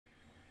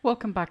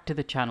Welcome back to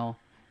the channel.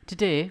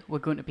 Today we're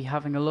going to be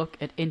having a look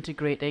at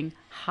integrating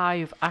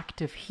Hive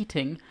active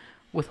heating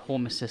with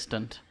Home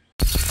Assistant.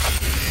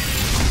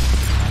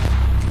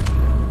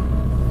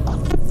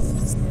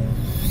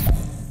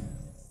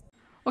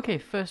 Okay,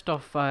 first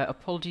off,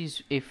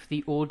 apologies if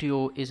the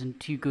audio isn't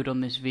too good on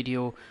this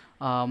video.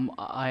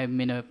 I'm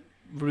in a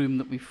room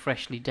that we've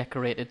freshly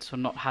decorated, so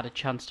not had a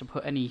chance to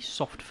put any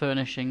soft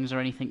furnishings or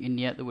anything in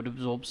yet that would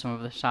absorb some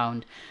of the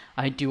sound.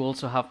 I do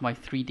also have my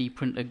 3D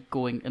printer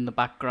going in the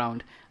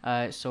background,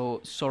 so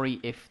sorry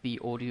if the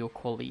audio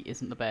quality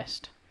isn't the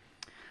best.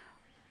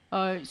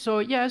 So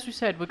yeah, as we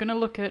said, we're going to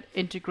look at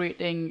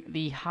integrating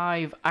the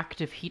Hive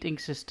active heating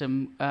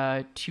system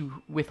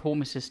with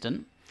Home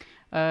Assistant.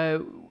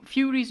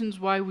 Few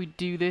reasons why we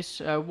do this.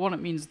 One,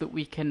 it means that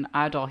we can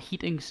add our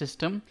heating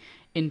system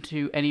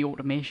into any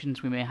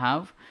automations we may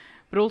have,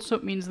 but also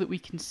it means that we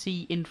can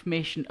see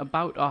information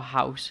about our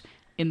house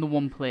in the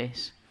one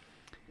place.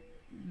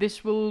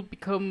 This will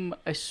become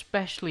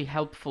especially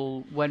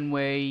helpful when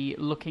we're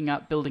looking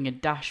at building a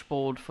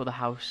dashboard for the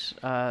house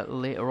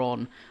later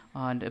on,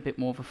 and a bit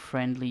more of a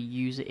friendly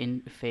user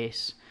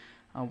interface.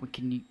 We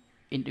can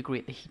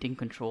integrate the heating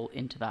control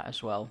into that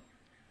as well.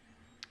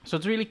 So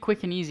it's really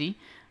quick and easy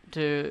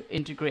to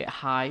integrate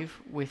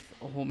Hive with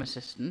Home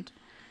Assistant.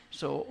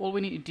 So all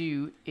we need to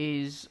do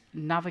is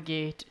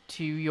navigate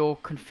to your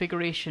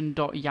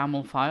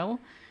configuration.yaml file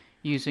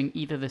using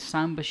either the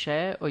Samba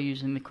share or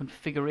using the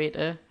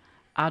configurator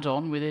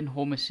add-on within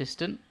Home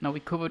Assistant. Now, we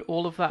covered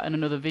all of that in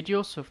another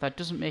video, so if that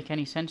doesn't make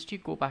any sense to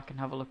you, go back and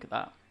have a look at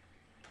that.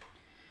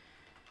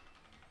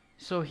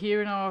 So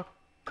here in our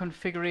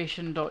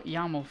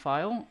configuration.yaml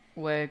file,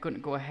 we're going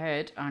to go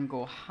ahead and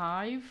go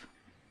Hive,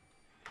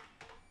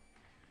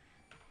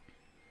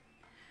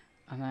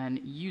 and then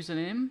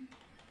username,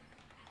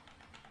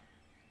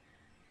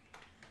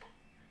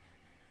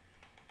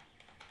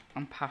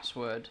 and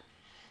password.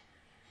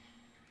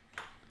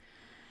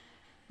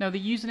 Now, the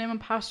username and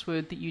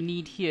password that you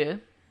need here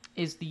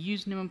is the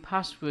username and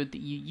password that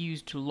you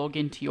use to log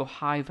into your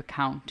Hive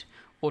account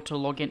or to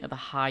log into the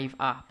Hive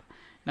app.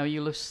 Now,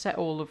 you'll have set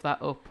all of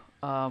that up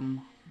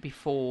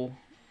before,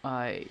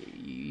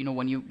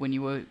 when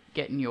you were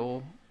getting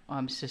your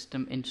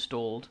system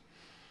installed.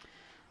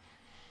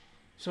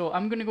 So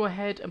I'm going to go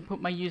ahead and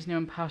put my username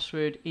and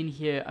password in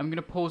here. I'm going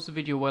to pause the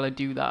video while I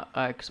do that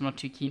because I'm not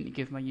too keen to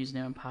give my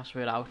username and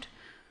password out.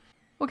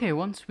 Okay,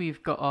 once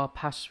we've got our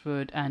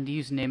password and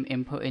username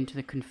input into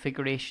the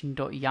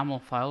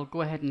configuration.yaml file, go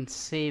ahead and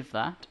save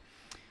that.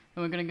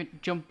 Then we're going to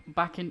jump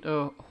back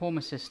into Home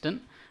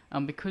Assistant,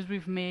 and because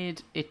we've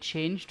made a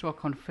change to our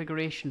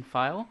configuration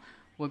file,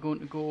 we're going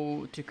to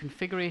go to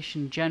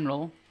Configuration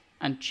General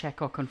and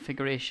check our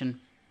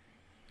configuration.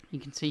 You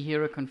can see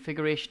here our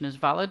configuration is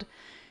valid,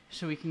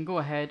 so we can go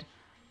ahead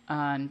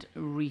and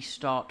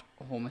restart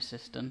Home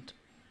Assistant.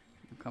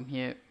 Come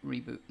here,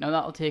 reboot. Now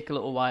that'll take a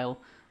little while.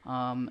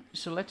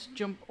 So let's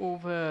jump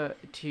over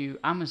to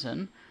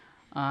Amazon,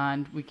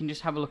 and we can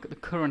just have a look at the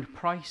current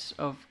price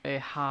of a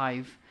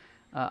Hive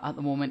at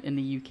the moment in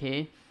the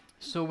UK.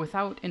 So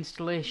without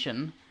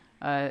installation,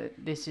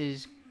 this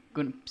is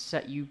going to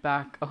set you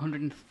back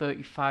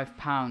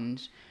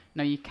 £135.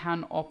 Now you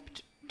can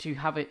opt to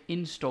have it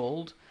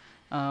installed,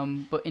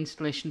 but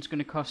installation is going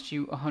to cost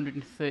you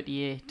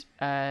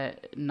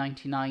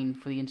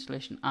 £138.99 for the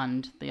installation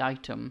and the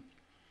item.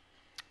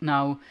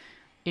 Now,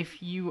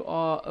 if you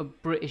are a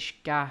British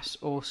Gas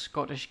or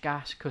Scottish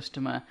Gas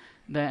customer,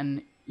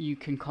 then you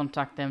can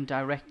contact them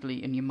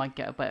directly and you might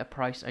get a better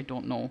price. I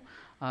don't know.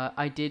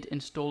 I did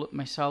install it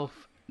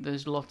myself.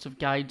 There's lots of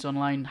guides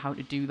online how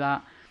to do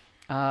that.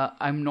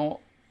 I'm not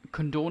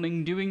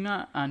condoning doing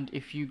that, and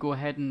if you go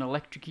ahead and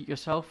electrocute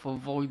yourself or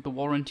void the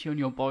warranty on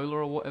your boiler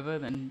or whatever,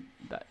 then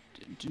that's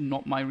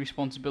not my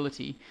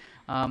responsibility.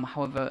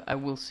 However, I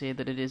will say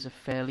that it is a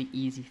fairly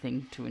easy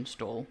thing to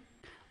install.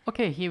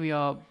 Okay, here we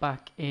are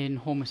back in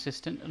Home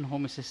Assistant, and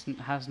Home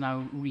Assistant has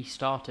now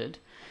restarted.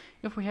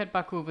 If we head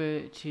back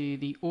over to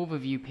the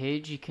overview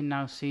page, you can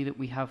now see that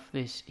we have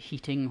this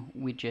heating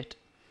widget.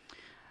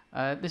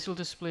 This will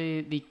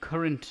display the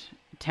current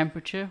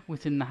temperature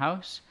within the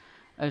house,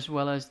 as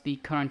well as the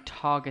current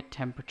target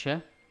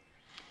temperature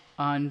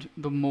and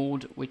the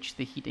mode which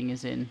the heating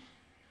is in.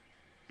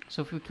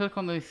 So if we click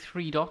on the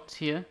three dots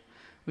here,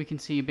 we can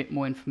see a bit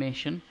more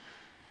information.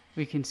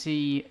 We can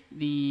see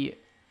the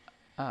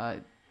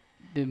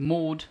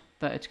mode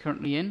that it's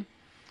currently in,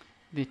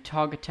 the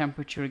target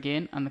temperature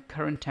again, and the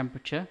current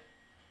temperature.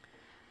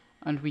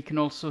 And we can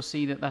also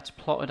see that that's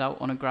plotted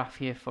out on a graph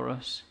here for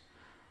us.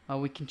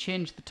 We can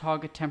change the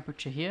target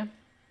temperature here,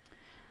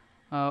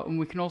 and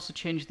we can also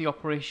change the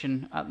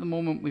operation. At the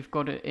moment we've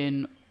got it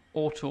in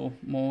auto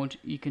mode.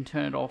 You can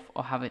turn it off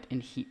or have it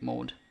in heat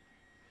mode.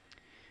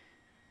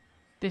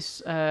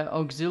 This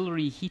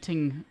auxiliary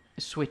heating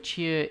switch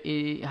here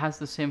has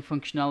the same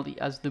functionality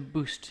as the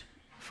boost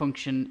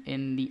function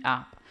in the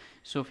app.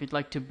 So if you'd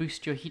like to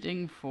boost your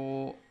heating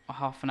for a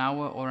half an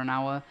hour or an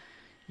hour,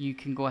 you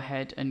can go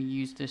ahead and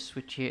use this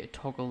switch here to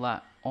toggle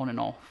that on and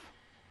off.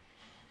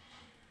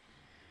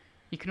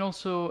 You can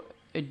also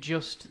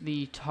adjust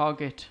the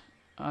target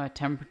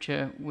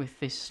temperature with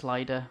this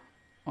slider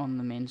on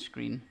the main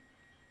screen.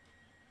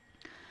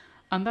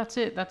 And that's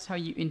it. That's how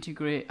you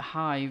integrate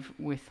Hive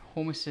with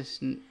Home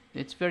Assistant.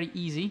 It's very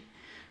easy,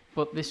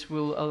 but this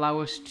will allow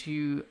us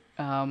to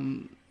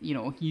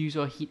use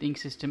our heating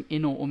system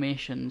in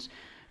automations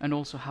and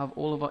also have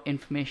all of our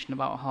information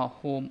about our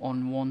home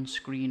on one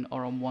screen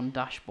or on one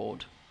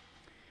dashboard.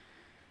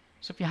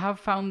 So if you have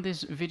found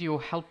this video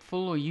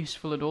helpful or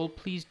useful at all,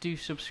 please do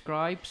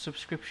subscribe.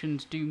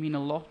 Subscriptions do mean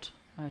a lot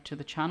to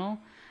the channel.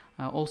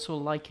 Also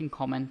like and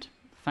comment.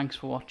 Thanks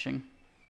for watching.